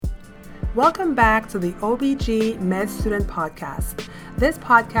Welcome back to the OBG Med Student Podcast. This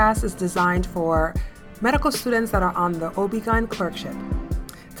podcast is designed for medical students that are on the OB-GYN clerkship.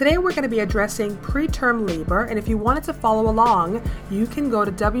 Today we're going to be addressing preterm labor, and if you wanted to follow along, you can go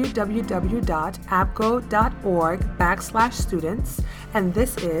to www.apgo.org/students, and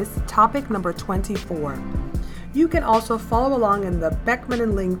this is topic number 24. You can also follow along in the Beckman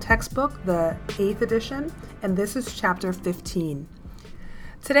and Ling textbook, the 8th edition, and this is chapter 15.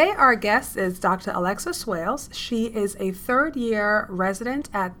 Today, our guest is Dr. Alexa Swailes. She is a third-year resident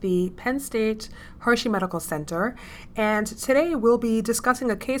at the Penn State Hershey Medical Center, and today we'll be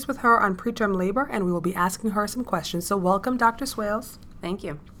discussing a case with her on preterm labor, and we will be asking her some questions. So welcome, Dr. Swailes. Thank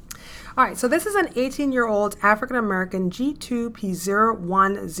you. All right, so this is an 18-year-old African-American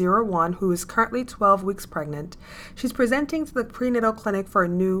G2P0101 who is currently 12 weeks pregnant. She's presenting to the prenatal clinic for a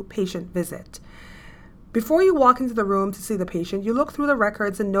new patient visit. Before you walk into the room to see the patient, you look through the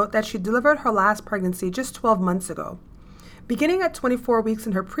records and note that she delivered her last pregnancy just 12 months ago. Beginning at 24 weeks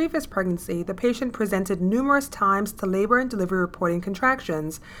in her previous pregnancy, the patient presented numerous times to labor and delivery reporting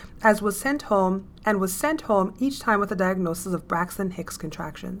contractions, was sent home each time with a diagnosis of Braxton Hicks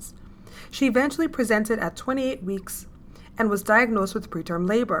contractions. She eventually presented at 28 weeks and was diagnosed with preterm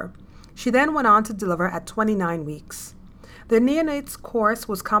labor. She then went on to deliver at 29 weeks. The neonate's course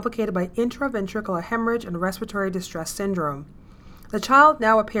was complicated by intraventricular hemorrhage and respiratory distress syndrome. The child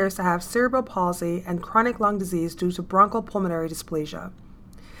now appears to have cerebral palsy and chronic lung disease due to bronchopulmonary dysplasia.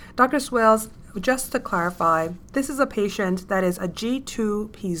 Dr. Swailes, just to clarify, this is a patient that is a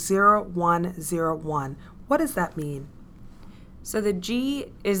G2P0101. What does that mean? So the G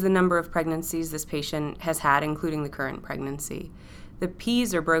is the number of pregnancies this patient has had, including the current pregnancy. The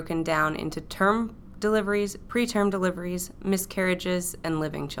P's are broken down into term deliveries, preterm deliveries, miscarriages, and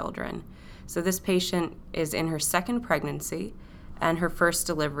living children. So this patient is in her second pregnancy, and her first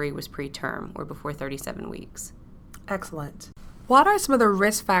delivery was preterm, or before 37 weeks. Excellent. What are some of the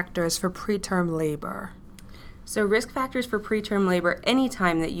risk factors for preterm labor? So risk factors for preterm labor,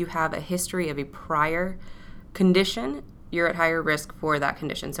 anytime that you have a history of a prior condition, you're at higher risk for that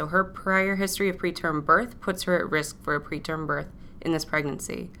condition. So her prior history of preterm birth puts her at risk for a preterm birth in this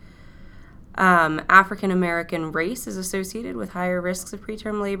pregnancy. African American race is associated with higher risks of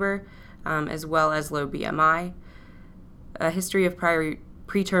preterm labor, as well as low BMI. A history of prior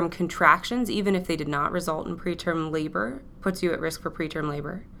preterm contractions, even if they did not result in preterm labor, puts you at risk for preterm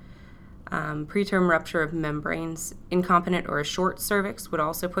labor. Preterm rupture of membranes, incompetent or a short cervix would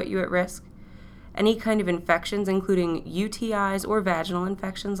also put you at risk. Any kind of infections, including UTIs or vaginal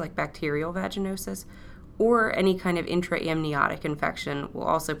infections like bacterial vaginosis, or any kind of intraamniotic infection will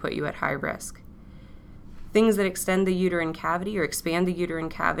also put you at high risk. Things that extend the uterine cavity or expand the uterine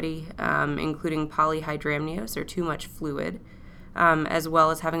cavity, including polyhydramnios or too much fluid, as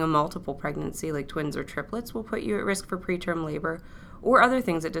well as having a multiple pregnancy like twins or triplets will put you at risk for preterm labor, or other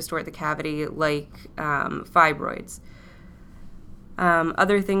things that distort the cavity like fibroids.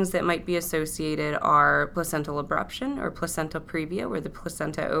 Other things that might be associated are placental abruption or placenta previa, where the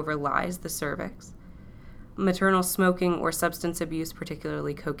placenta overlies the cervix. Maternal smoking or substance abuse,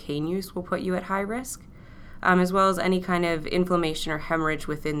 particularly cocaine use, will put you at high risk, as well as any kind of inflammation or hemorrhage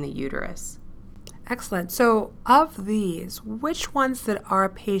within the uterus. Excellent. So of these, which ones did our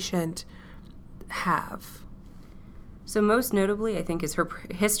patient have? So most notably, I think, is her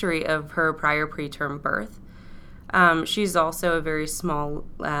history of her prior preterm birth. She's also a very small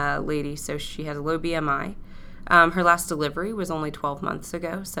lady, so she has a low BMI. Her last delivery was only 12 months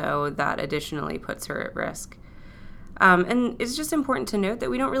ago, so that additionally puts her at risk. And it's just important to note that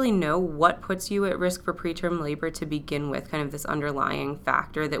we don't really know what puts you at risk for preterm labor to begin with, kind of this underlying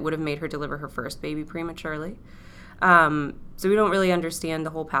factor that would have made her deliver her first baby prematurely. So we don't really understand the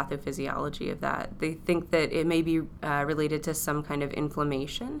whole pathophysiology of that. They think that it may be related to some kind of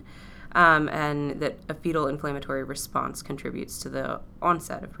inflammation, and that a fetal inflammatory response contributes to the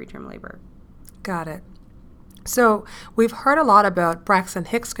onset of preterm labor. Got it. So we've heard a lot about Braxton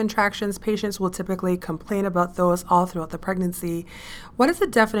Hicks contractions. Patients will typically complain about those all throughout the pregnancy. What is the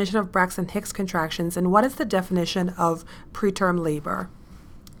definition of Braxton Hicks contractions, and what is the definition of preterm labor?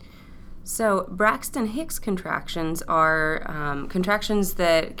 So Braxton Hicks contractions are contractions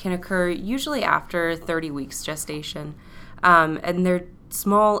that can occur usually after 30 weeks gestation, and they're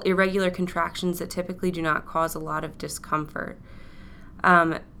small, irregular contractions that typically do not cause a lot of discomfort.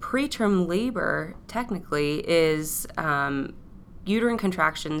 Preterm labor, technically, is uterine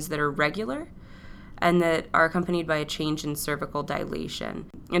contractions that are regular and that are accompanied by a change in cervical dilation.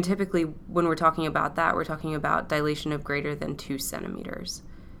 And typically, when we're talking about that, we're talking about dilation of greater than 2 centimeters.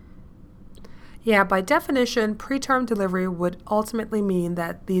 Yeah, by definition, preterm delivery would ultimately mean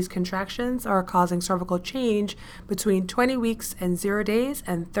that these contractions are causing cervical change between 20 weeks and 0 days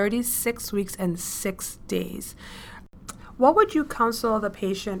and 36 weeks and 6 days. What would you counsel the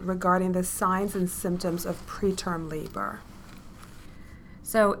patient regarding the signs and symptoms of preterm labor?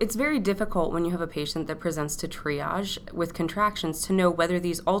 So it's very difficult when you have a patient that presents to triage with contractions to know whether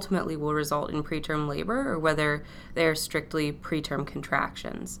these ultimately will result in preterm labor or whether they are strictly preterm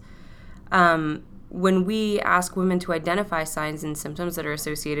contractions. When we ask women to identify signs and symptoms that are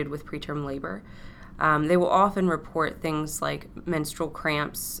associated with preterm labor, they will often report things like menstrual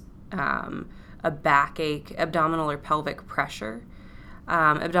cramps, a backache, abdominal or pelvic pressure,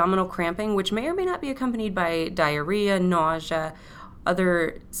 abdominal cramping, which may or may not be accompanied by diarrhea, nausea,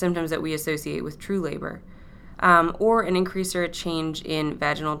 other symptoms that we associate with true labor, or an increase or a change in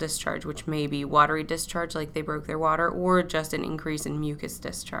vaginal discharge, which may be watery discharge like they broke their water, or just an increase in mucus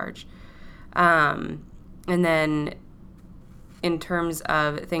discharge. And then in terms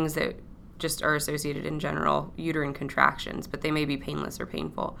of things that just are associated in general, uterine contractions, but they may be painless or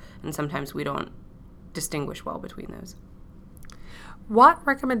painful, and sometimes we don't distinguish well between those. What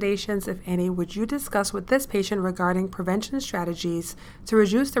recommendations, if any, would you discuss with this patient regarding prevention strategies to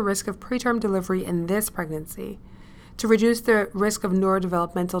reduce the risk of preterm delivery in this pregnancy, to reduce the risk of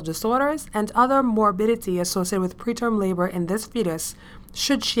neurodevelopmental disorders and other morbidity associated with preterm labor in this fetus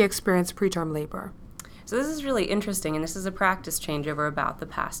should she experience preterm labor? So this is really interesting, and this is a practice change over about the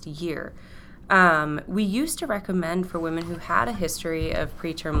past year. We used to recommend for women who had a history of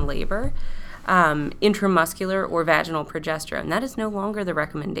preterm labor intramuscular or vaginal progesterone. That is no longer the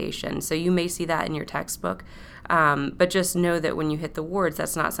recommendation. So you may see that in your textbook, but just know that when you hit the wards,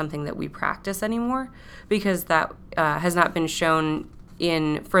 that's not something that we practice anymore because that has not been shown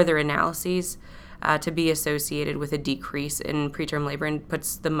in further analyses to be associated with a decrease in preterm labor and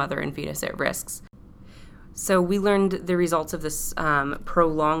puts the mother and fetus at risks. So we learned the results of this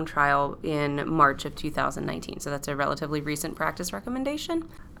prolonged trial in March of 2019. So that's a relatively recent practice recommendation.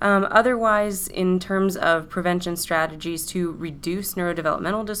 Otherwise, in terms of prevention strategies to reduce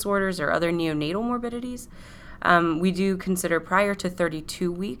neurodevelopmental disorders or other neonatal morbidities, we do consider prior to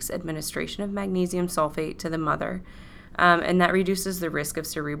 32 weeks administration of magnesium sulfate to the mother, and that reduces the risk of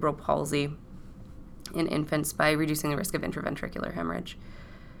cerebral palsy in infants by reducing the risk of intraventricular hemorrhage.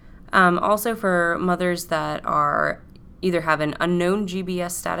 Also, for mothers that are either have an unknown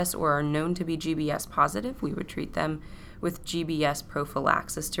GBS status or are known to be GBS positive, we would treat them with GBS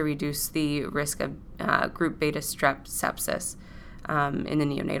prophylaxis to reduce the risk of group beta strep sepsis in the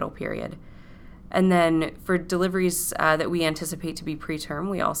neonatal period. And then for deliveries that we anticipate to be preterm,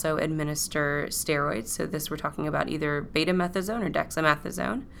 we also administer steroids. So this we're talking about either betamethasone or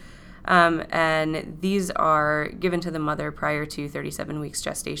dexamethasone. And these are given to the mother prior to 37 weeks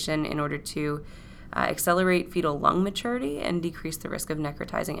gestation in order to accelerate fetal lung maturity and decrease the risk of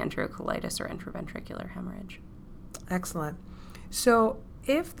necrotizing enterocolitis or intraventricular hemorrhage. Excellent. So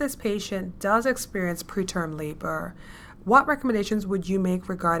if this patient does experience preterm labor, what recommendations would you make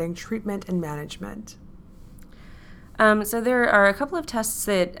regarding treatment and management? So there are a couple of tests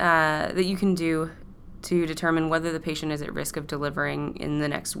that you can do to determine whether the patient is at risk of delivering in the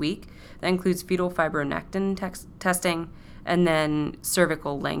next week. That includes fetal fibronectin testing and then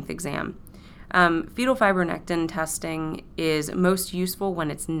cervical length exam. Fetal fibronectin testing is most useful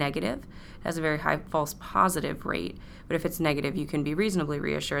when it's negative. It has a very high false positive rate, but if it's negative, you can be reasonably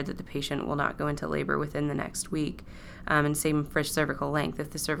reassured that the patient will not go into labor within the next week. And same for cervical length. If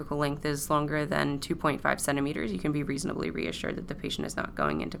the cervical length is longer than 2.5 centimeters, you can be reasonably reassured that the patient is not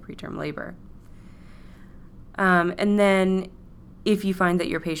going into preterm labor. And then if you find that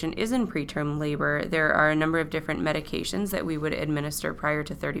your patient is in preterm labor, there are a number of different medications that we would administer prior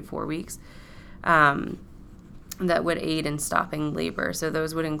to 34 weeks that would aid in stopping labor. So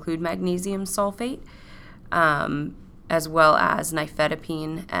those would include magnesium sulfate, as well as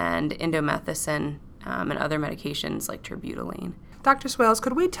nifedipine and indomethacin and other medications like terbutaline. Dr. Swailes,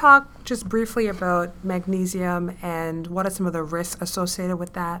 could we talk just briefly about magnesium and what are some of the risks associated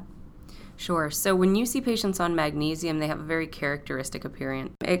with that? Sure. So when you see patients on magnesium, they have a very characteristic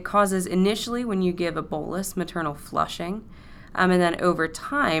appearance. It causes initially, when you give a bolus, maternal flushing. And then over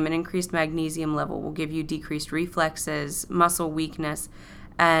time, an increased magnesium level will give you decreased reflexes, muscle weakness,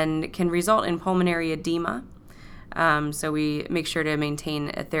 and can result in pulmonary edema. So we make sure to maintain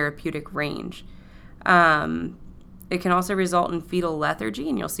a therapeutic range. It can also result in fetal lethargy,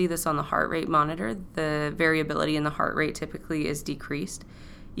 and you'll see this on the heart rate monitor. The variability in the heart rate typically is decreased.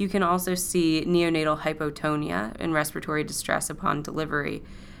 You can also see neonatal hypotonia and respiratory distress upon delivery,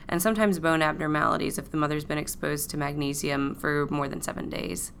 and sometimes bone abnormalities if the mother's been exposed to magnesium for more than 7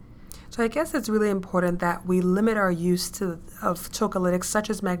 days. So I guess it's really important that we limit our use of tocolytics such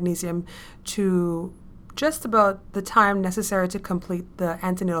as magnesium to just about the time necessary to complete the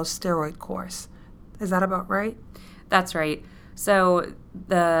antenatal steroid course. Is that about right? That's right. So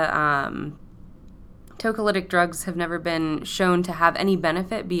the tocolytic drugs have never been shown to have any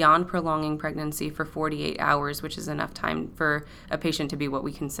benefit beyond prolonging pregnancy for 48 hours, which is enough time for a patient to be what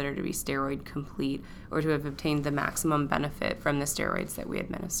we consider to be steroid complete or to have obtained the maximum benefit from the steroids that we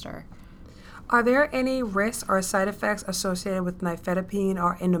administer. Are there any risks or side effects associated with nifedipine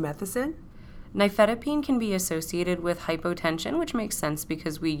or indomethacin? Nifedipine can be associated with hypotension, which makes sense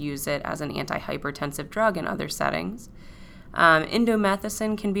because we use it as an antihypertensive drug in other settings.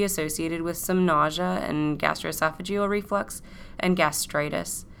 Indomethacin can be associated with some nausea and gastroesophageal reflux and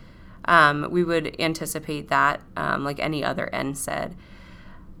gastritis. We would anticipate that like any other NSAID.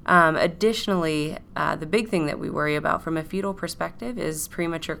 Additionally, the big thing that we worry about from a fetal perspective is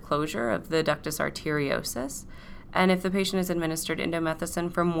premature closure of the ductus arteriosus. And if the patient is administered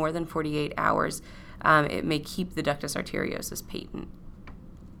indomethacin for more than 48 hours, it may keep the ductus arteriosus patent.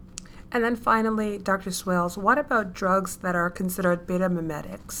 And then finally, Dr. Swailes, what about drugs that are considered beta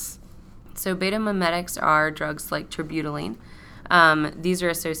mimetics? So beta mimetics are drugs like terbutaline. These are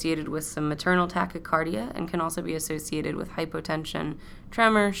associated with some maternal tachycardia and can also be associated with hypotension,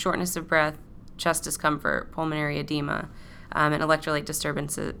 tremor, shortness of breath, chest discomfort, pulmonary edema, and electrolyte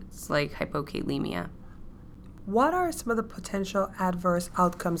disturbances like hypokalemia. What are some of the potential adverse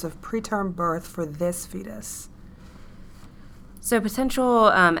outcomes of preterm birth for this fetus? So potential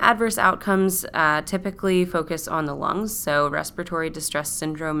adverse outcomes typically focus on the lungs, so respiratory distress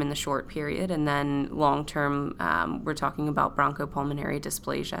syndrome in the short period, and then long-term, we're talking about bronchopulmonary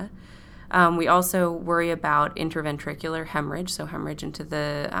dysplasia. We also worry about intraventricular hemorrhage, so hemorrhage into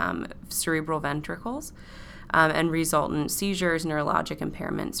the cerebral ventricles, and resultant seizures, neurologic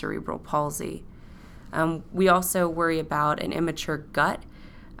impairment, cerebral palsy. We also worry about an immature gut,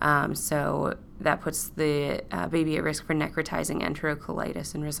 so that puts the baby at risk for necrotizing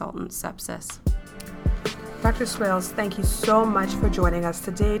enterocolitis and resultant sepsis. Dr. Swailes, thank you so much for joining us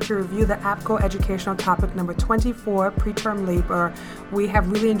today to review the APGO educational topic number 24, preterm labor. We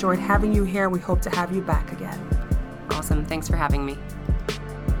have really enjoyed having you here. We hope to have you back again. Awesome. Thanks for having me.